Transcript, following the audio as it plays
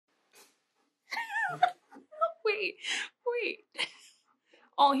Wait.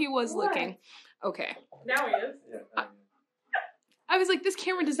 Oh, he was looking. Okay. Now he is. Yeah. I was like, this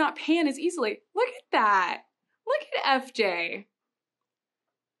camera does not pan as easily. Look at that. Look at FJ.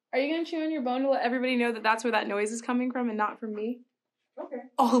 Are you going to chew on your bone to let everybody know that that's where that noise is coming from and not from me? Okay.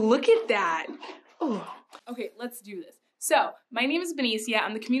 Oh, look at that. Oh. Okay, let's do this. So, my name is Benicia.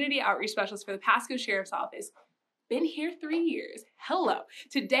 I'm the Community Outreach Specialist for the Pasco Sheriff's Office. Been here 3 years. Hello.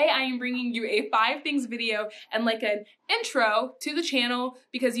 Today I am bringing you a 5 things video and like an intro to the channel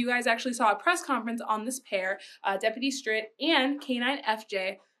because you guys actually saw a press conference on this pair, Deputy Stritt and Canine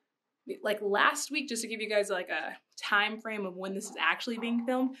FJ, like last week, just to give you guys like a time frame of when this is actually being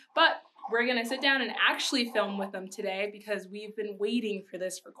filmed. But we're gonna sit down and actually film with them today because we've been waiting for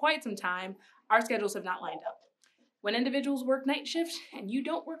this for quite some time. Our schedules have not lined up. When individuals work night shift and you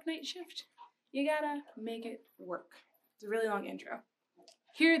don't work night shift, you gotta make it work. It's a really long intro.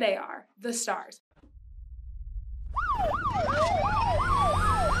 Here they are, the stars.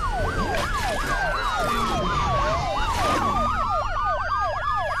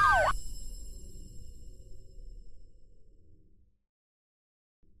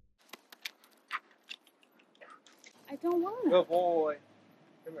 I don't want to. Good boy.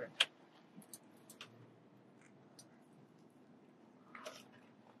 Come here.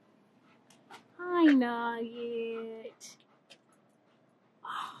 Hi, Nugget.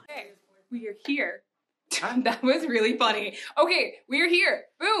 Okay, we are here. That was really funny. Okay, we're here.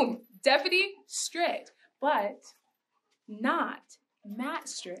 Boom. Deputy Stritt. But not Matt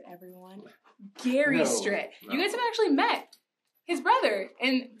Stritt, everyone. Gary Stritt. No. You guys have actually met his brother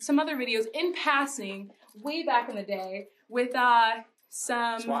in some other videos in passing way back in the day with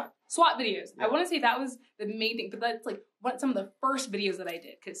some SWAT videos. Yeah. I want to say that was the main thing, but that's like some of the first videos that I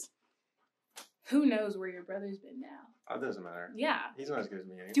did because who knows where your brother's been now? Oh, it doesn't matter. Yeah. He's not as good as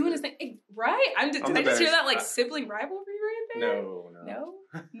me anyway. Doing his thing. Right? Did I just hear that like sibling rivalry right there? No.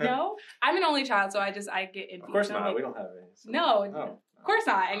 No? I'm an only child, so I get envy. Of course so not. like, we don't have any. So. No, No. of course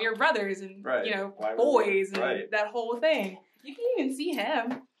not. And your brothers and, Right. you know, Why would boys we? and Right. that whole thing. You can even see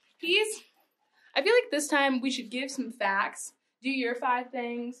him. I feel like this time we should give some facts, do your 5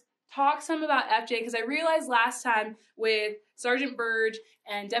 things, talk some about FJ, because I realized last time with Sergeant Burge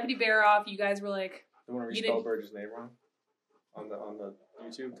and Deputy Baroff, you guys were like, The one where you spelled Burge's name wrong on the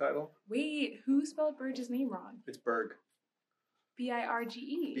YouTube title. wait, who spelled Burge's name wrong? It's Berg.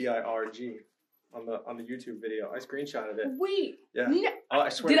 B-I-R-G-E. B-I-R-G on the YouTube video. I screenshotted it. Wait. Yeah. No, Oh, I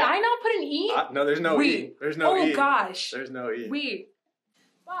swear. did I not put an E? No, there's no E. Wait. There's no E. Oh gosh. There's no E. Wait.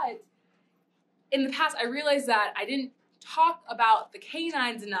 But in the past, I realized that I didn't talk about the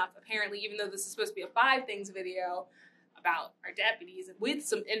canines enough, apparently, even though this is supposed to be a 5 things video about our deputies and with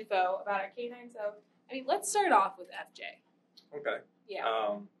some info about our canines. So, I mean, let's start off with FJ. Okay.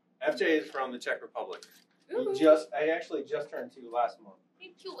 Yeah. FJ is from the Czech Republic. Ooh. I actually just turned 2 last month.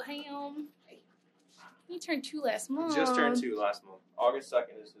 Hey, cute ham. He turned 2 last month. Just turned 2 last month. August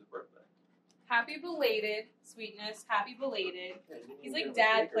 2nd is his birthday. Happy belated, sweetness. Happy belated. He's like,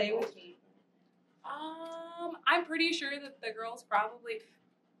 Dad, play with me. I'm pretty sure that the girls probably,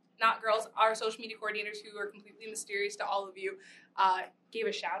 not girls, our social media coordinators who are completely mysterious to all of you, gave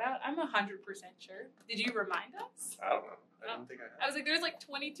a shout out. I'm 100% sure. Did you remind us? I don't know. I didn't think I I had. was like, there's like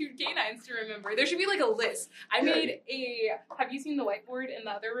 22 canines to remember. There should be like a list. I made have you seen the whiteboard in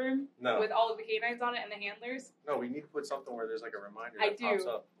the other room? No. With all of the canines on it and the handlers? No, we need to put something where there's like a reminder I that do. pops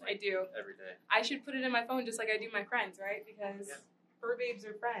up. I do. Every day. I should put it in my phone just like I do my friends, right? Because fur babes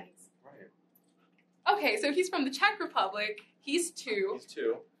are friends. Right. Okay, so he's from the Czech Republic. He's 2. He's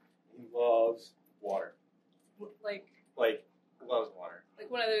 2. He loves water. Like Loves water.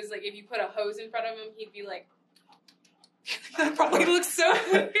 one of those, like if you put a hose in front of him, he'd be like, that probably looks so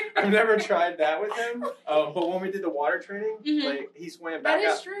weird. I've never tried that with him. But when we did the water training, like he swam back That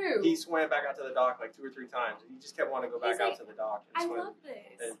out. is true. He swam back out to the dock like 2 or 3 times. He just kept wanting to go back He's out like, to the dock and I swim. love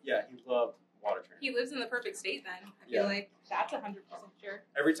this. And yeah, he loved water training. He lives in the perfect state then. I feel like that's 100% sure.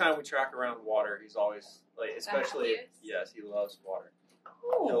 Every time we track around water, he's always like, especially happiest? yes, he loves water.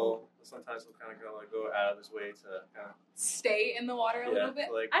 Cool. Sometimes he'll kind of go out of his way to kind of Stay in the water a little bit.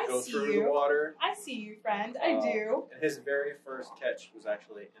 to, like I go see through you. the water. I see you, friend. I do. And his very first catch was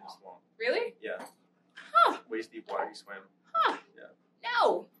actually in a swamp. Really? Yeah. Huh. Waist deep water he swam. Huh. Yeah.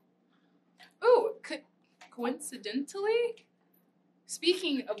 No. Ooh, coincidentally,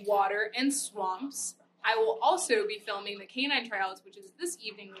 speaking of water and swamps, I will also be filming the canine tryouts, which is this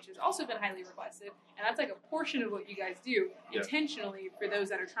evening, which has also been highly requested. And that's like a portion of what you guys do intentionally for those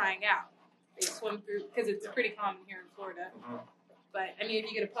that are trying out. They swim through, because it's pretty common here in Florida. But, I mean, if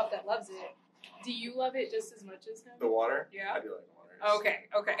you get a pup that loves it, do you love it just as much as him? The water? Yeah. I do like the water, Okay.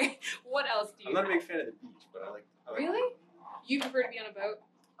 What else do you I'm not have? a big fan of the beach, but I like Really? You prefer to be on a boat?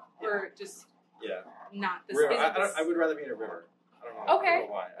 Yeah. Or just not the river. is it the I would rather be in a river. I don't know. Okay. I don't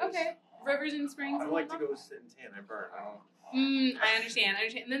know why. Okay. Rivers and springs. I don't like to go sit and tan. I burn. I understand.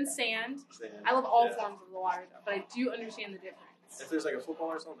 And then sand. I love all forms of the water, though, but I do understand the difference. If there's like a football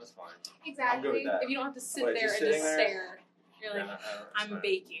or something, that's fine. Exactly. I'm good with that. If you don't have to sit But there just and just sitting there, stare, you're like, it's I'm not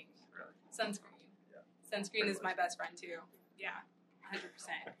baking. really. Sunscreen. Yeah. Sunscreen is my best friend, too. Yeah,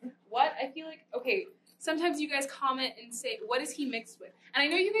 100%. What? I feel like, okay, sometimes you guys comment and say, what is he mixed with? And I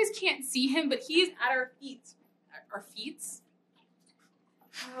know you guys can't see him, but he is at our feet. Our feet?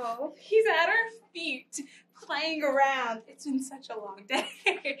 Oh, he's at our feet playing around. It's been such a long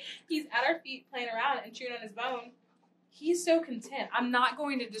day. He's at our feet playing around and chewing on his bone. He's so content. I'm not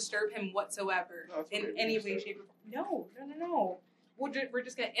going to disturb him whatsoever in any way, shape, or form. No. We're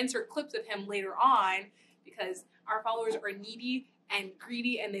just going to insert clips of him later on because our followers are needy and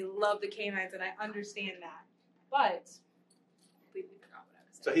greedy and they love the canines, and I understand that. But completely forgot what I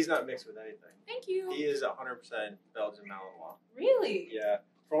was saying. So he's not mixed with anything. Thank you. He is 100% Belgian Malinois. Really? Yeah.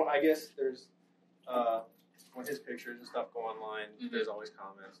 From I guess there's when his pictures and stuff go online, there's always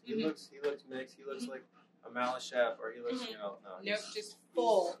comments. He looks mixed. He looks like a Malachef, or he looks no. Nope, just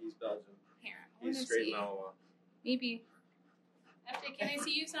full. He's Belgian. Here, He's straight Malinois. Maybe. FJ, can I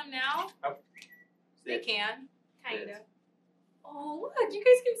see you some now? Oh. They can, kinda. Oh, look, you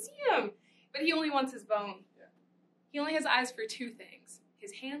guys can see him. But he only wants his bone. Yeah. He only has eyes for two things: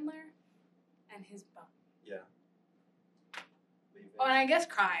 his handler and his bone. Yeah. Oh, and I guess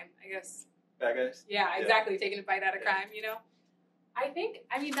crime. Bad guys? Yeah, exactly. Taking a bite out of crime, you know? I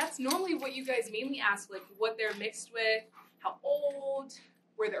mean, that's normally what you guys mainly ask, like, what they're mixed with, how old,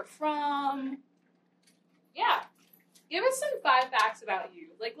 where they're from. Yeah. Give us some 5 facts about you.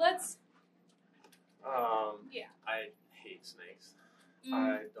 Like, let's... Yeah. I hate snakes.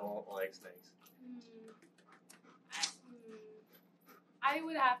 I don't like snakes. I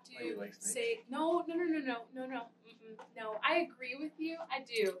would have to you like snakes? say no. No, I agree with you. I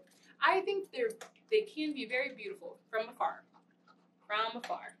do. I think they can be very beautiful from afar.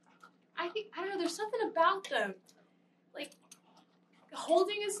 I don't know. There's something about them, like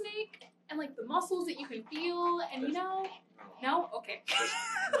holding a snake and like the muscles that you can feel, and you know. No. Okay.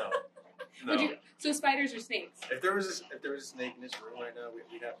 No. So spiders or snakes? If there was a snake in this room right now,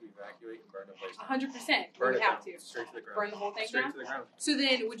 we'd have to evacuate and burn the place down. 100%. Burn We'd it have down. to. Straight to the ground. Burn the whole thing Straight down? to the ground. So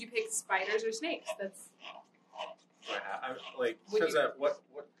then, would you pick spiders or snakes? That's what? Like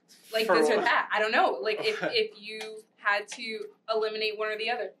this or that. I don't know. Like if you had to eliminate one or the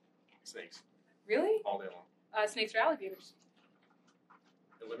other. Snakes. Really? All day long. Snakes or alligators?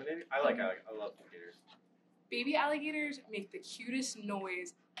 Eliminated? I love alligators. Baby alligators make the cutest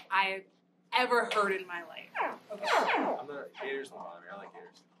noise I've ever heard in my life. Okay. Gators don't bother me. I like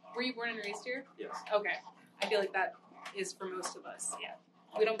gators. Were you born and raised here? Yes. Okay. I feel like that is for most of us. Yeah.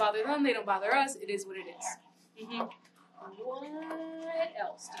 We don't bother them. They don't bother us. It is what it is. What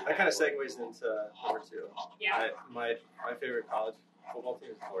else? That kind of segues into number 2. Yeah. My favorite college football team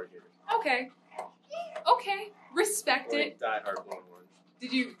is Florida Gators. Okay. Respect it. Die hard blue and orange.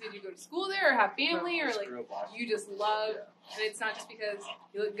 Did you go to school there or have family No, or like you just love and it's not just because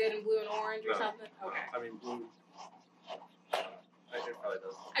you look good in blue and orange or something? Okay. I mean blue. It probably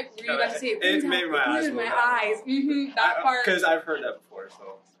does. I really about to say it made my eyes. In my eyes. That part. Because I've heard that before.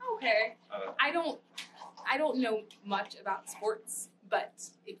 So. Okay. I don't know much about sports, but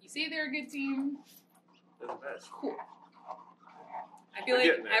if you say they're a good team, they're the best. Cool. I feel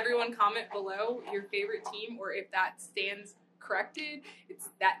like everyone comment below your favorite team, or if that stands corrected, it's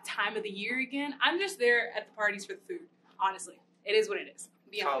that time of the year again. I'm just there at the parties for the food. Honestly, it is what it is.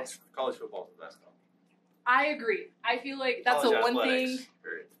 Be honest. College football is the best, though. I agree. I feel like that's the one thing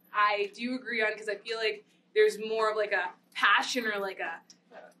I do agree on because I feel like there's more of like a passion or like a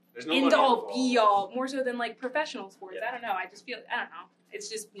end all be all more so than like professional sports. I don't know. I don't know. It's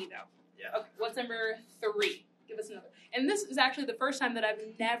just me though. Yeah. Okay. What's number 3? Give us another. And this is actually the first time that I've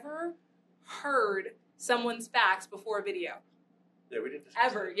never heard someone's facts before a video. Yeah, we didn't.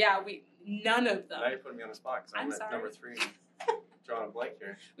 Ever. Yeah, none of them. Now you're putting me on the spot because I'm at number 3. Drawing a blank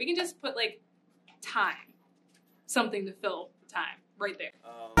here. We can just put like time. Something to fill the time. Right there.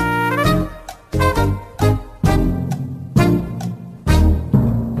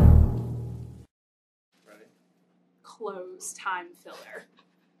 Ready? Close time filler.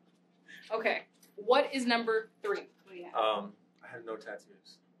 Okay. What is number 3? What do you have? I have no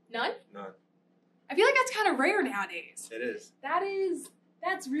tattoos. None? None. I feel like that's kind of rare nowadays. It is.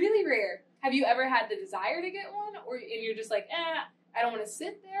 That's really rare. Have you ever had the desire to get one? And you're just like, I don't want to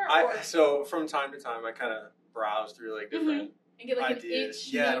sit there? So from time to time, I kind of browse through like different and get like an itch.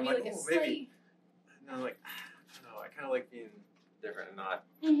 Yeah, I'm like, like a maybe. No, like, I don't know. I kind of like being different and not.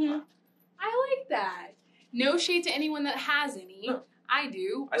 I like that. No shade to anyone that has any. No. I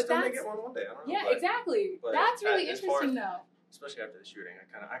do. I still may get one day. I don't know. Yeah, exactly. That's really interesting, though. Especially after the shooting, I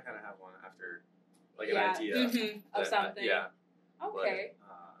kind of have one after, like, an idea of something. Okay. But,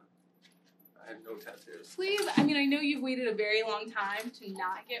 I had no tattoos. Please, I mean, I know you've waited a very long time to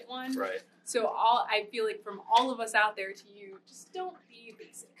not get one. Right. So I feel like from all of us out there to you, just don't be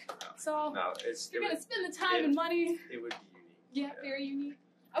basic. So you're gonna spend the time and money. It would be unique. Yeah, very unique.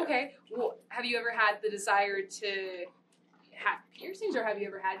 Okay. Well, have you ever had the desire to have piercings, or have you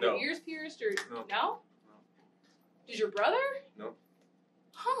ever had your ears pierced, or no? Did your brother? No.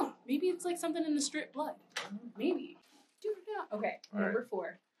 Huh. Maybe it's like something in the Stritt blood. Maybe. Dude, no. Okay. Number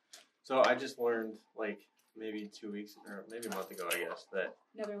 4. So I just learned, like, maybe 2 weeks, or maybe a month ago, I guess, that...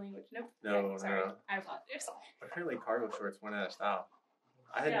 Another language. Nope. No, okay, sorry. no. I apologize. Apparently cargo shorts went out of style.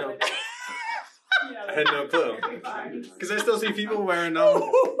 I had no... I had no clue. Because I still see people wearing them.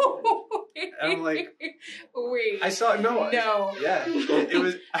 And I'm like... Wait. I saw... No. Yeah.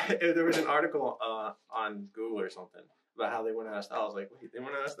 There was an article on Google or something about how they went out of style. I was like, wait, they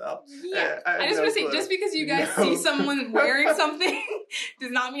went out of style? Yeah. I just want to say, just because you guys see someone wearing something does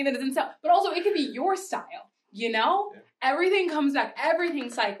not mean that it's in style. But also, it could be your style, you know? Yeah. Everything comes back. Everything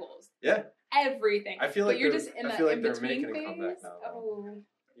cycles. Yeah. Everything. I feel like you're just in the in they're between making phase. a comeback now. Oh.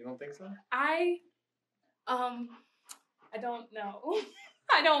 You don't think so? I don't know.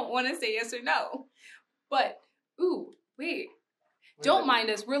 I don't want to say yes or no. But, ooh, wait. Don't mind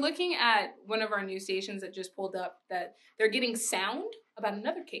us. We're looking at one of our news stations that just pulled up that they're getting sound about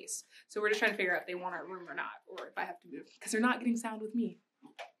another case. So we're just trying to figure out if they want our room or not, or if I have to move. Because they're not getting sound with me.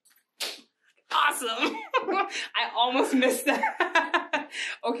 Awesome. I almost missed that.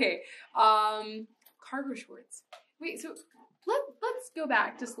 Okay. Cargo shorts. Wait, so let's go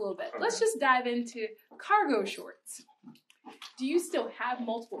back just a little bit. Okay. Let's just dive into cargo shorts. Do you still have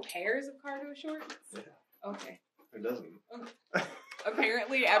multiple pairs of cargo shorts? Yeah. Okay. Who doesn't? Okay.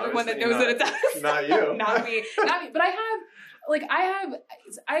 Apparently, everyone that knows that it does. Not you. Not me. Not me. But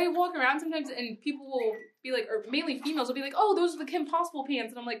I walk around sometimes and people will be like, or mainly females will be like, oh, those are the Kim Possible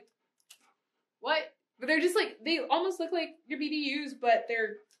pants. And I'm like, what? But they're just like, they almost look like your BDUs, but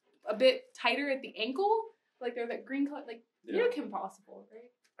they're a bit tighter at the ankle. Like they're that green color. Like, you're Kim Possible, right?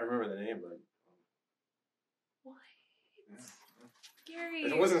 I remember the name, but. What? Yeah. Scary.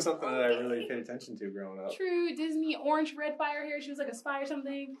 It wasn't something that I really paid attention to growing up. True. Disney orange red fire hair. She was like a spy or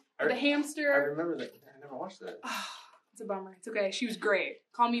something. With a hamster. I remember that. I never watched that. It's a bummer. It's okay. She was great.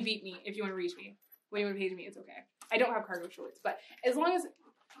 Call me, beat me if you want to reach me. When you want to page me, it's okay. I don't have cargo shorts, but as long as.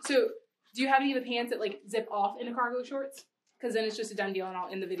 So, do you have any of the pants that like zip off into cargo shorts? Because then it's just a done deal, and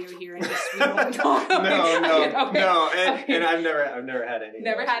I'll end the video here and just. No. And I've never had any.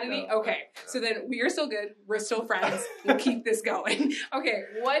 Never had any. No. Okay, so then we are still good. We're still friends. We'll keep this going. Okay,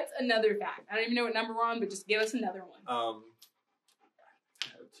 what's another fact? I don't even know what number we're on, but just give us another one. I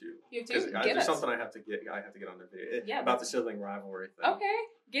have 2. You have 2. There's something I have to get on the video about the sibling rivalry thing. Okay,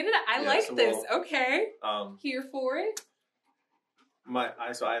 get it. I like this. Okay, here for it.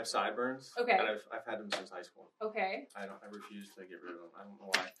 So I have sideburns. Okay. And I've had them since high school. Okay. I refuse to get rid of them. I don't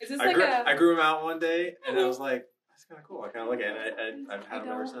know why. Is this I grew them out one day, and I was like, that's kind of cool. I kind of like it, and I've had them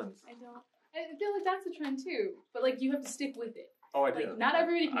ever since. I feel like that's a trend too, but like you have to stick with it. Oh, I do. Like, not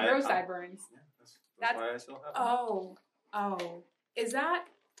everybody can grow sideburns. Yeah, that's why I still have them. Oh. Is that?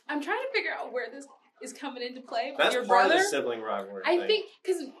 I'm trying to figure out where this is coming into play. That's your part brother, of the sibling rivalry. I think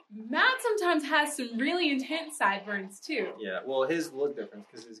because Matt sometimes has some really intense sideburns too. Yeah, well, his look different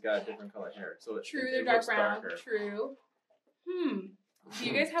because he's got different colored hair. So they're dark brown. Darker. True. Do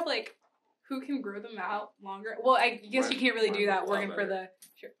you guys have like who can grow them out longer? Well, I guess you can't really do that working for the.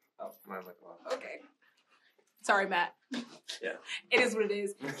 Sure. Oh, mine like a lot. Okay. Sorry, Matt. Yeah. It is what it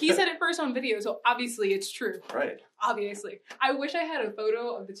is. He said it first on video, so obviously it's true. Right. Obviously. I wish I had a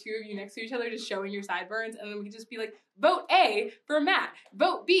photo of the two of you next to each other just showing your sideburns, and then we could just be like, vote A for Matt,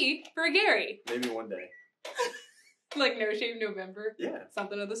 vote B for Gary. Maybe one day. Like No Shave November? Yeah.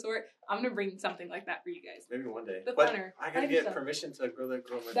 Something of the sort. I'm going to bring something like that for you guys. Maybe one day. The funner. I got to get permission to grow my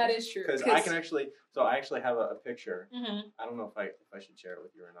That is true. Because I can actually, I actually have a picture. Mm-hmm. I don't know if I should share it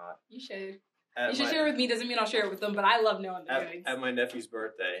with you or not. You should. You should share it with me. Doesn't mean I'll share it with them, but I love knowing the goods. At my nephew's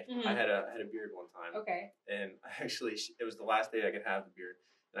birthday, I had a beard one time. Okay. And it was the last day I could have the beard,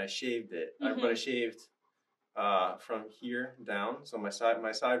 and I shaved it. But I shaved from here down, so my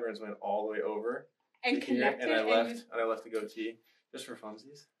sideburns went all the way over and to here, and I left the goatee just for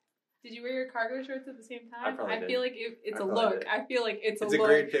funsies. Did you wear your cargo shorts at the same time? I feel like it's a look. I feel like it's a look. It's a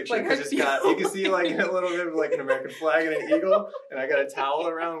great picture because it's got, you can see like a little bit of like an American flag and an eagle, and I got a towel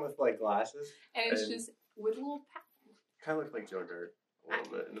around with like glasses. And it's just with a little kind of look like Joe Dirt a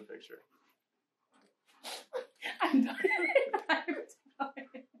little bit in the picture. I'm done.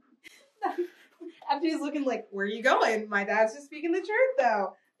 After he's looking like, where are you going? My dad's just speaking the truth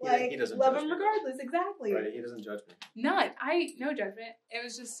though. Like, he doesn't love him regardless. Exactly. Right, he doesn't judge me. None. No judgment. It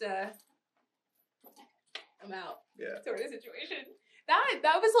was just, I'm out. Yeah. Sort of situation. That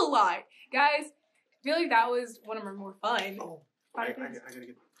was a lot. Guys, I feel like that was one of our more fun. Oh, I gotta get...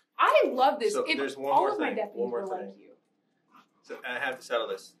 I love this. So there's one all more of thing. my deputies were like you. So I have to settle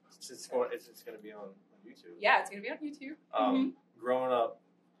this. It's going to be on YouTube. Yeah, it's going to be on YouTube. Growing up,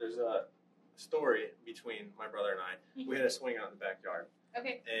 there's a story between my brother and I. We had a swing out in the backyard.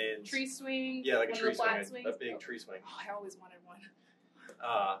 Okay. And tree swing. Yeah, like a tree swing. A big tree swing. Oh, I always wanted one.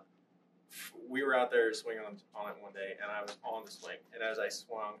 We were out there swinging on it one day, and I was on the swing. And as I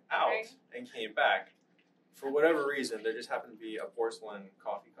swung out and came back, for whatever reason, there just happened to be a porcelain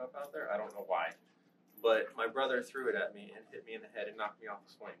coffee cup out there. I don't know why. But my brother threw it at me and hit me in the head and knocked me off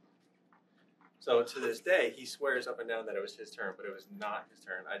the swing. So to this day, he swears up and down that it was his turn, but it was not his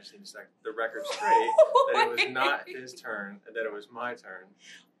turn. I just need to set the record straight that it was not his turn, and that it was my turn.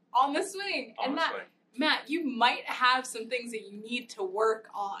 On the swing. On the swing. Matt, you might have some things that you need to work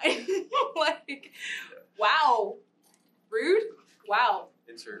on. Like, wow. Rude? Wow.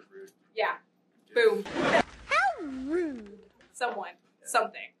 Insert rude. Yeah. Boom. How rude. Someone.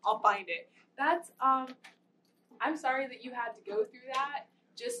 Something. I'll find it. That's, I'm sorry that you had to go through that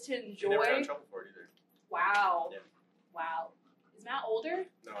just to enjoy. You never got in trouble for it either. Wow. Yeah. Wow. Is Matt older?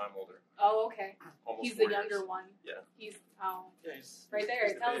 No, I'm older. Oh, okay. Almost he's 4 the younger years. one. Yeah. He's, right there.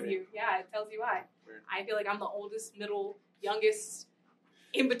 It tells you. Yeah, it tells you why. Weird. I feel like I'm the oldest, middle, youngest,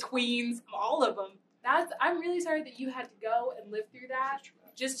 in betweens, all of them. I'm really sorry that you had to go and live through that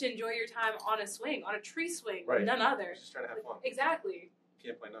just to enjoy your time on a swing, on a tree swing, right. None other. Just trying to have fun. Exactly.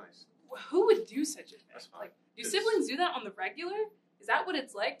 Can't play nice. Who would do such a thing? That's fine. Like, do siblings do that on the regular? Is that what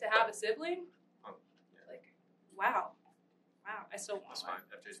it's like to have a sibling? Yeah. Like, wow. Wow, I still want That's one. fine.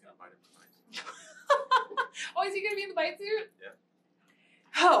 FJ's going to bite him tonight. Oh, is he going to be in the bite suit? Yeah.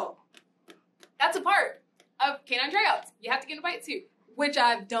 Oh, that's a part of canine tryouts. You have to get in a bite suit, which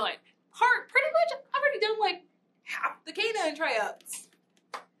I've done. Pretty much, I've already done like half the canine tryouts.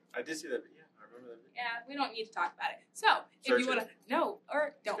 I did see that video. I remember that video. Yeah, we don't need to talk about it. So, Search if you want to, no,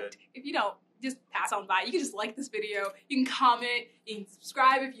 or don't. Good. If you don't, just pass on by. You can just like this video. You can comment. You can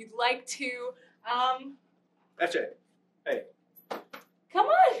subscribe if you'd like to. FJ, hey. Come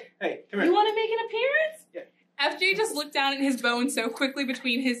on. Hey, come here. You want to make an appearance? Yeah. FJ just looked down at his bone so quickly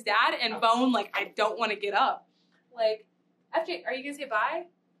between his dad and Bone, like, I don't want to get up. Like, FJ, are you going to say bye?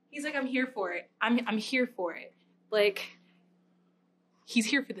 He's like, I'm here for it. I'm here for it. Like, he's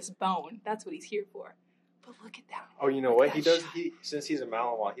here for this bone. That's what he's here for. But look at that. Oh, you know what? He does, since he's a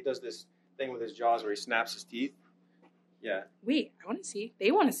Malinois, he does this thing with his jaws where he snaps his teeth. Yeah. Wait, I want to see.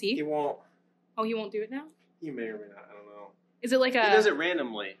 They want to see. He won't. Oh, he won't do it now? He may or may not. I don't know. Is it like a... He does it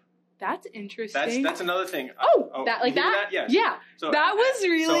randomly. That's interesting. That's another thing. That like that? Yes. Yeah. So that was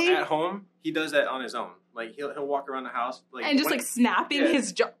really... So at home, he does that on his own. Like he'll walk around the house like and just like snapping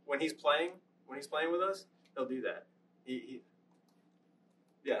his jaw. When he's playing with us, he'll do that. He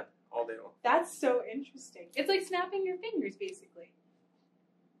all day long. That's so interesting. It's like snapping your fingers, basically.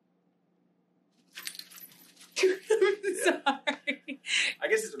 Sorry. I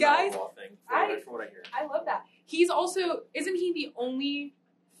guess it's a Malinois thing. From what I hear. I love that. He's also, isn't he the only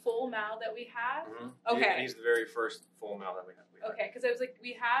full Mal that we have? Mm-hmm. Okay. He's the very first full Mal that we have. Okay, because I was like,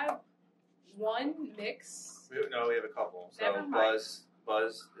 we have one mix. We have a couple. So Buzz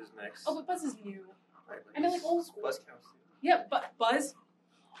is mixed. Oh, but Buzz is new. Right, I mean, like old school. Buzz counts. Yeah, but Buzz,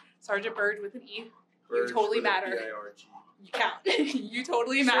 Sergeant Bird with an E. Bird you totally matter. B-I-R-G. You count. You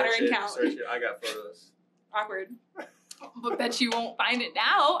totally matter and count. Search it. I got photos. Awkward. But bet you won't find it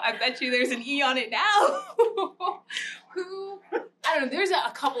now. I bet you there's an E on it now. Who? I don't know. There's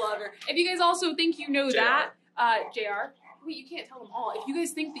a couple other. If you guys also think you know that, JR. Wait, you can't tell them all. If you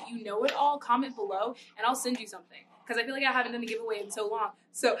guys think that you know it all, comment below, and I'll send you something. Because I feel like I haven't done a giveaway in so long.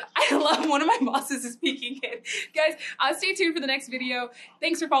 So I love one of my bosses is peeking in. Guys, stay tuned for the next video.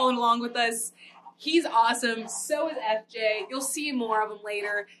 Thanks for following along with us. He's awesome. So is FJ. You'll see more of him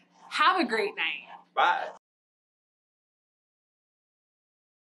later. Have a great night. Bye.